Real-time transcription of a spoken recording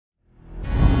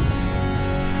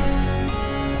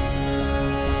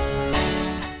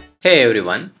Hey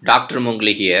everyone,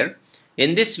 Dr.Mungli here.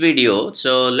 In this video,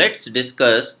 let's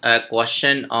discuss a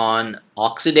question on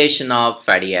oxidation of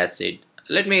fatty acid.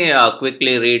 Let me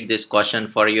quickly read this question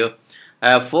for you.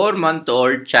 A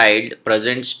 4-month-old child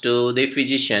presents to the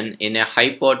physician in a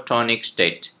hypotonic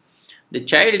state. The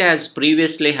child has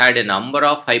previously had a number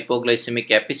of hypoglycemic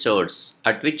episodes,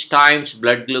 at which times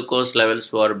blood glucose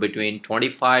levels were between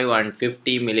 25 and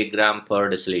 50 mg per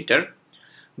deciliter.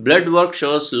 Blood work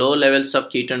shows low levels of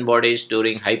ketone bodies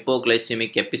during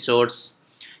hypoglycemic episodes.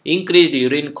 Increased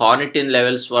urine carnitine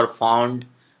levels were found.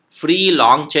 Free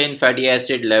long-chain fatty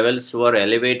acid levels were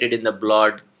elevated in the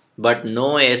blood, but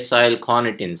no acyl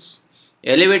carnitines.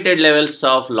 Elevated levels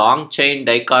of long-chain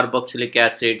dicarboxylic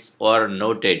acids were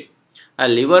noted. A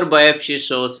liver biopsy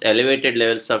shows elevated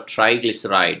levels of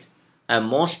triglyceride. A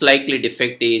most likely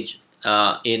defect is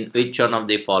in which one of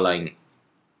the following?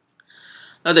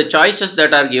 Now the choices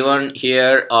that are given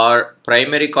here are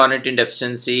primary carnitine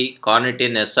deficiency,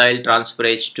 carnitine acyl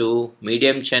transferase 2,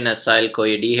 medium chain acyl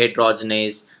CoA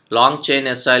dehydrogenase, long chain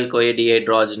acyl CoA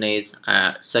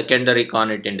dehydrogenase, secondary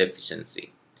carnitine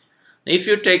deficiency. If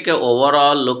you take an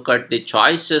overall look at the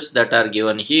choices that are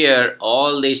given here,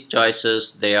 all these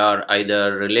choices, they are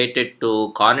either related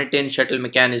to carnitine shuttle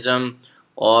mechanism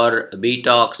or beta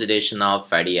oxidation of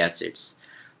fatty acids.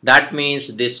 That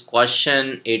means this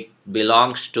question, it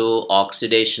belongs to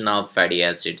oxidation of fatty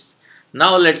acids.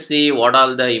 Now let's see what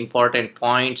are the important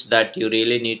points that you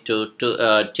really need to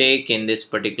take in this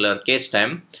particular case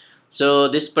time. So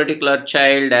this particular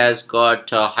child has got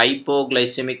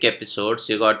hypoglycemic episodes.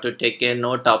 You got to take a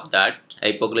note of that,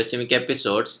 hypoglycemic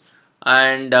episodes,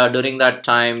 and during that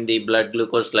time the blood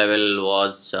glucose level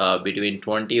was between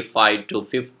 25 to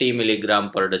 50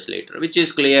 mg per deciliter, which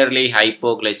is clearly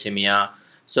hypoglycemia.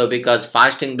 So because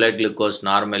fasting blood glucose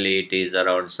normally it is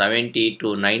around 70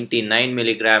 to 99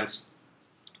 milligrams.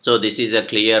 So this is a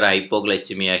clear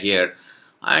hypoglycemia here.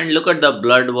 And look at the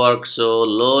blood work. So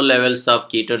low levels of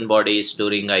ketone bodies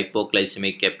during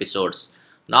hypoglycemic episodes.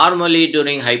 Normally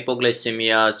during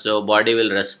hypoglycemia, so body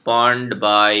will respond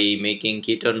by making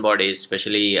ketone bodies,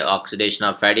 especially oxidation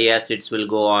of fatty acids will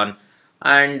go on.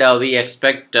 And we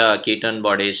expect ketone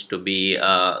bodies to be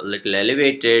little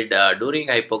elevated during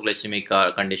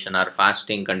hypoglycemic condition or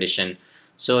fasting condition.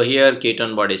 So here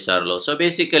ketone bodies are low. So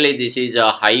basically this is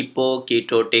a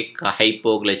hypoketotic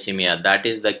hypoglycemia. That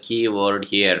is the key word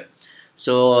here.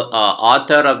 So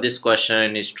author of this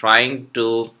question is trying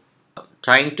to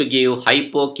give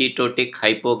hypoketotic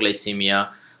hypoglycemia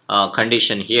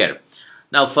condition here.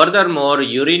 Now furthermore,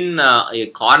 urine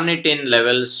carnitine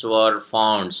levels were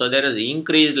found. So there is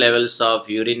increased levels of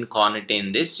urine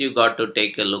carnitine. This you got to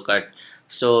take a look at.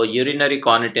 So urinary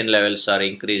carnitine levels are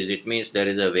increased. It means there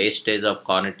is a wastage of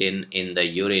carnitine in the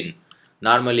urine.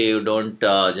 Normally you don't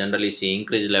generally see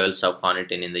increased levels of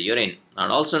carnitine in the urine.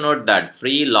 And also note that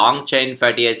free long chain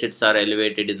fatty acids are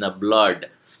elevated in the blood.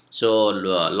 So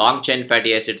long chain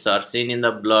fatty acids are seen in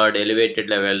the blood, elevated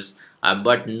levels.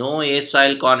 But no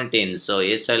acyl carnitines, so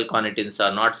acyl carnitines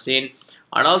are not seen,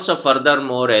 and also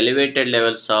furthermore elevated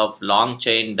levels of long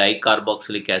chain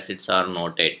dicarboxylic acids are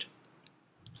noted.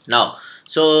 Now,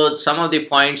 so some of the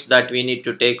points that we need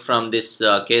to take from this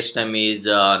case study is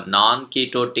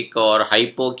non-ketotic or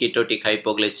hypoketotic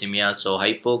hypoglycemia. So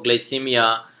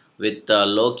hypoglycemia with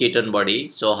low ketone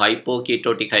body, so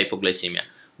hypoketotic hypoglycemia.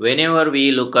 Whenever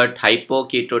we look at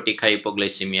hypoketotic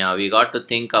hypoglycemia, we got to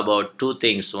think about two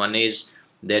things. One is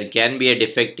there can be a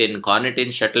defect in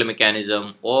carnitine shuttle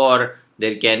mechanism, or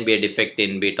there can be a defect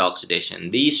in beta oxidation.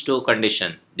 These two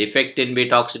conditions, defect in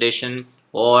beta oxidation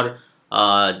or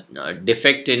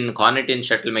defect in carnitine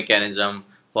shuttle mechanism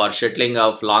for shuttling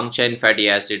of long chain fatty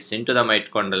acids into the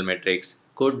mitochondrial matrix,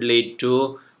 could lead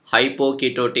to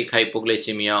hypoketotic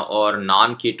hypoglycemia or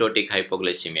non-ketotic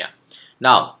hypoglycemia.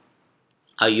 Now,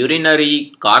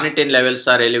 urinary carnitine levels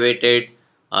are elevated,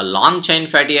 long chain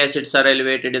fatty acids are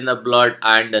elevated in the blood,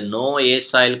 and no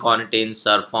acyl carnitines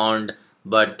are found,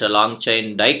 but long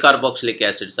chain dicarboxylic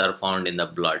acids are found in the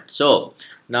blood. So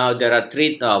now there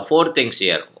are four things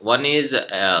here. One is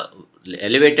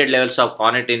elevated levels of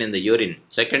carnitine in the urine.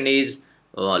 Second is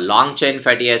long chain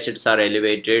fatty acids are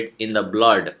elevated in the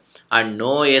blood, and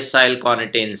no acyl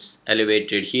carnitines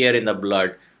elevated here in the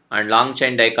blood, and long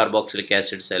chain dicarboxylic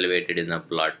acids elevated in the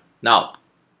blood. Now,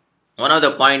 one of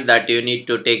the points that you need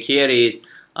to take here is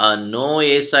no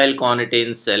acyl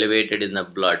carnitines elevated in the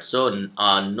blood. So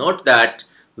note that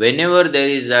whenever there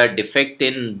is a defect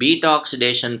in beta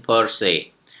oxidation per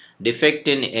se, defect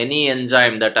in any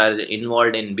enzyme that are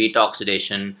involved in beta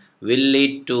oxidation, will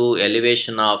lead to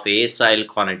elevation of acyl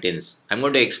carnitines. I'm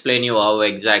going to explain you why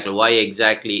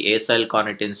exactly acyl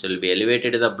carnitines will be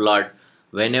elevated in the blood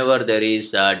whenever there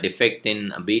is a defect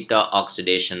in beta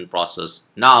oxidation process.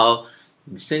 Now,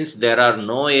 since there are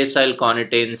no acyl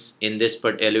carnitines in this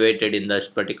elevated in this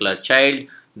particular child,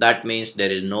 that means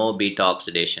there is no beta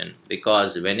oxidation,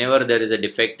 because whenever there is a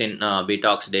defect in beta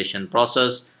oxidation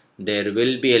process, there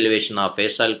will be elevation of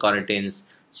acyl carnitines.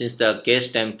 Since the case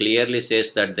stem clearly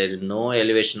says that there is no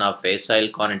elevation of acyl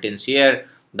carnitines here,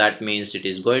 that means it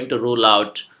is going to rule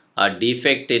out a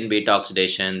defect in beta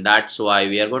oxidation. That's why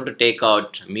we are going to take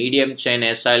out medium chain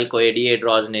acyl CoA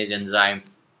dehydrogenase enzyme,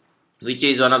 which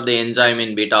is one of the enzyme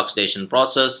in beta oxidation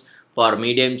process for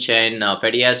medium chain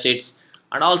fatty acids.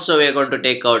 And also we are going to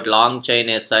take out long chain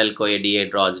acyl CoA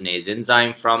dehydrogenase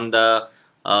enzyme from the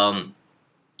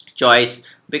choice,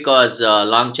 because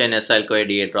long chain acyl CoA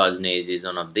dehydrogenase is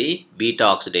one of the beta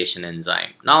oxidation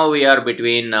enzyme. Now we are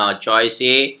between choice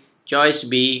A, choice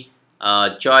B,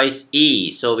 choice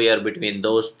E. So we are between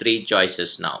those three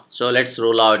choices now. So let's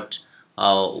rule out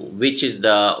which is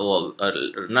the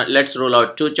let's rule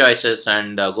out two choices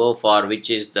and go for which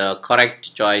is the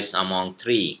correct choice among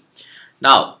three.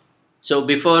 Now, so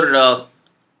before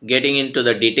getting into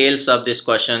the details of this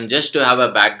question, just to have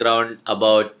a background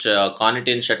about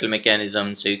carnitine shuttle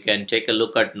mechanism, so you can take a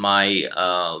look at my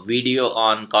video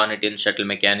on carnitine shuttle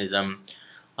mechanism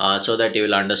so that you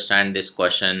will understand this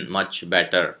question much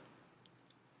better.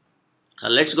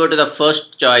 Let's go to the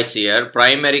first choice here,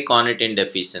 primary carnitine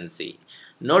deficiency.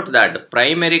 Note that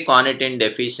primary carnitine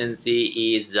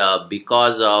deficiency is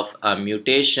because of a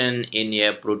mutation in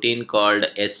a protein called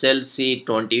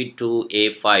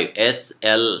SLC22A5.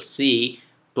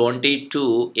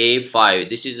 SLC22A5.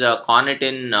 This is a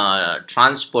carnitine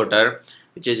transporter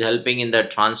which is helping in the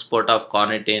transport of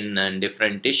carnitine in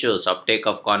different tissues, uptake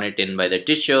of carnitine by the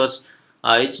tissues,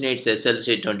 which needs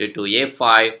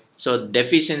SLC22A5. So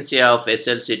deficiency of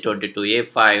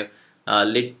SLC22A5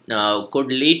 could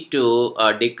lead to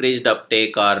decreased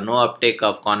uptake or no uptake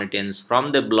of carnitines from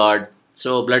the blood.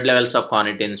 So blood levels of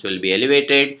carnitines will be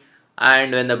elevated,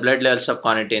 and when the blood levels of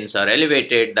carnitines are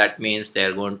elevated, that means they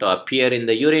are going to appear in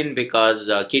the urine, because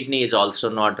kidney is also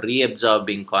not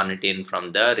reabsorbing carnitine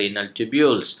from the renal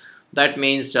tubules. That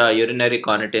means urinary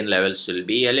carnitine levels will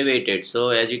be elevated. So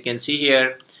as you can see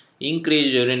here,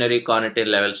 increased urinary carnitine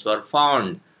levels were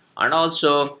found, and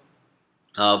also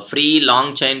free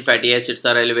long chain fatty acids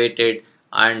are elevated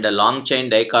and long chain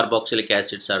dicarboxylic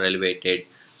acids are elevated.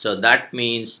 So that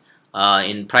means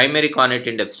in primary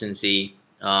carnitine deficiency,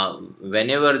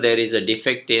 whenever there is a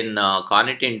defect in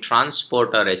carnitine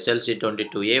transporter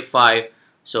SLC22A5,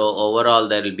 so overall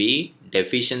there will be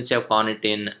deficiency of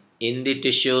carnitine in the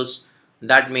tissues.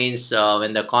 That means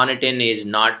when the carnitine is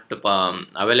not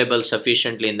available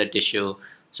sufficiently in the tissue,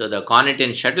 so the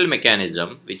carnitine shuttle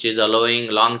mechanism, which is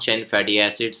allowing long chain fatty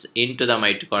acids into the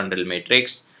mitochondrial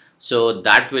matrix, so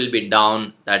that will be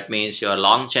down. That means your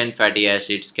long chain fatty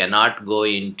acids cannot go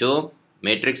into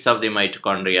matrix of the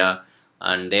mitochondria,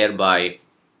 and thereby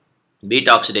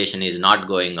beta oxidation is not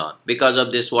going on. Because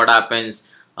of this, what happens?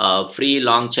 Free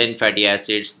long chain fatty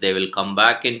acids, they will come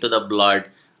back into the blood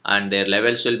and their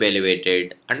levels will be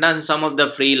elevated, and then some of the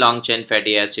free long chain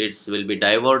fatty acids will be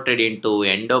diverted into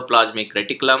endoplasmic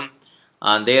reticulum,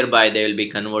 and thereby they will be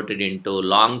converted into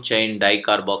long chain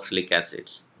dicarboxylic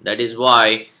acids. That is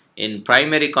why in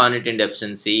primary carnitine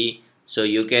deficiency, so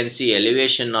you can see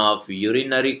elevation of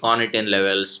urinary carnitine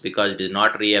levels because it is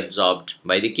not reabsorbed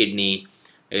by the kidney.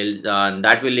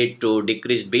 That will lead to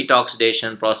decreased beta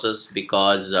oxidation process,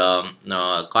 because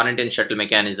carnitine shuttle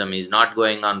mechanism is not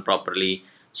going on properly.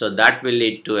 So that will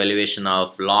lead to elevation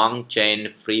of long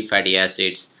chain free fatty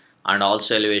acids and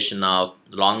also elevation of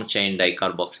long chain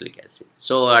dicarboxylic acid.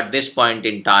 So at this point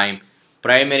in time,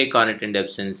 primary carnitine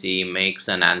deficiency makes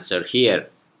an answer here.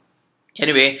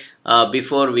 Anyway,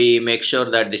 before we make sure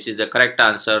that this is the correct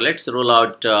answer, let's rule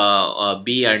out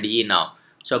B and E now.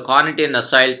 So carnitine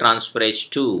acyl transferase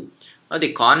 2.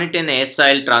 The carnitine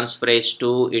acyl transferase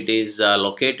 2, it is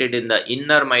located in the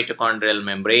inner mitochondrial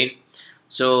membrane.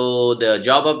 So the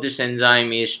job of this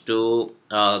enzyme is to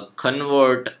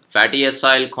convert fatty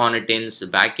acyl carnitines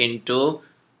back into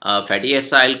fatty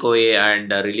acyl CoA and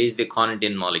release the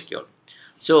carnitine molecule.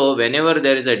 So whenever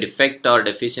there is a defect or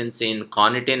deficiency in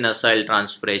carnitine acyl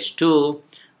transferase 2,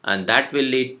 and that will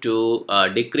lead to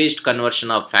decreased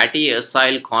conversion of fatty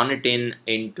acyl carnitine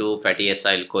into fatty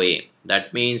acyl CoA.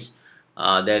 That means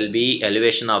there will be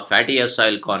elevation of fatty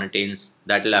acyl carnitines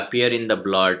that will appear in the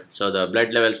blood. So the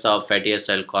blood levels of fatty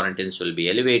acyl carnitines will be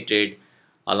elevated,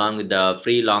 along with the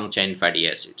free long chain fatty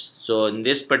acids. So in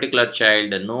this particular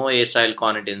child, no acyl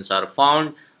carnitines are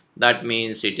found. That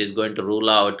means it is going to rule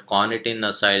out carnitine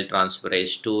acyl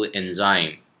transferase 2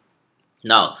 enzyme.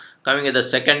 Now coming to the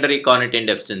secondary carnitine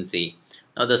deficiency.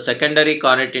 Now the secondary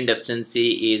carnitine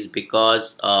deficiency is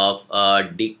because of a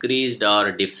decreased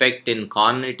or defect in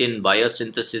carnitine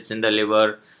biosynthesis in the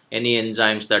liver. Any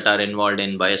enzymes that are involved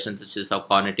in biosynthesis of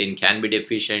carnitine can be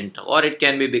deficient, or it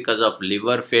can be because of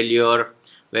liver failure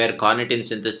where carnitine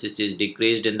synthesis is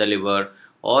decreased in the liver,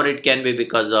 or it can be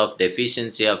because of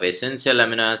deficiency of essential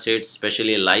amino acids,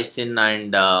 especially lysine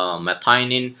and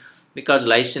methionine, because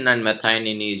lysine and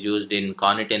methionine is used in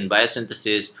carnitine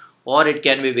biosynthesis, or it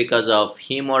can be because of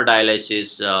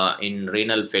hemodialysis in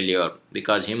renal failure,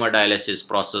 because hemodialysis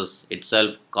process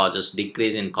itself causes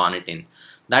decrease in carnitine.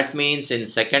 That means in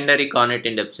secondary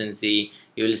carnitine deficiency,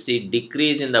 you will see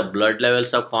decrease in the blood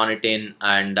levels of carnitine,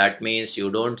 and that means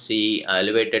you don't see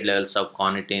elevated levels of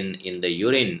carnitine in the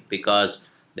urine because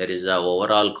there is a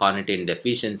overall carnitine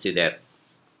deficiency there.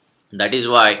 That is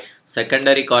why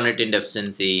secondary carnitine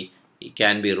deficiency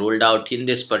can be ruled out in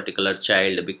this particular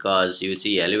child, because you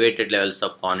see elevated levels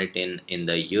of carnitine in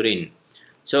the urine.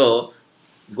 So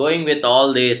going with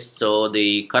all this, so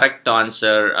the correct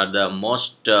answer or the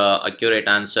most accurate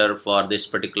answer for this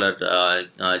particular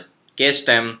case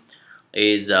stem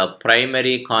is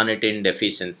primary carnitine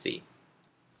deficiency.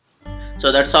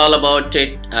 So that's all about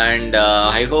it, and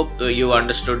I hope you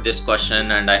understood this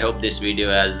question, and I hope this video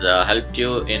has helped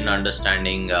you in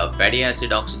understanding fatty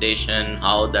acid oxidation,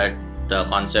 how that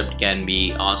concept can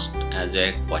be asked as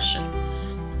a question.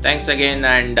 Thanks again,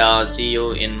 and see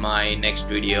you in my next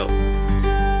video.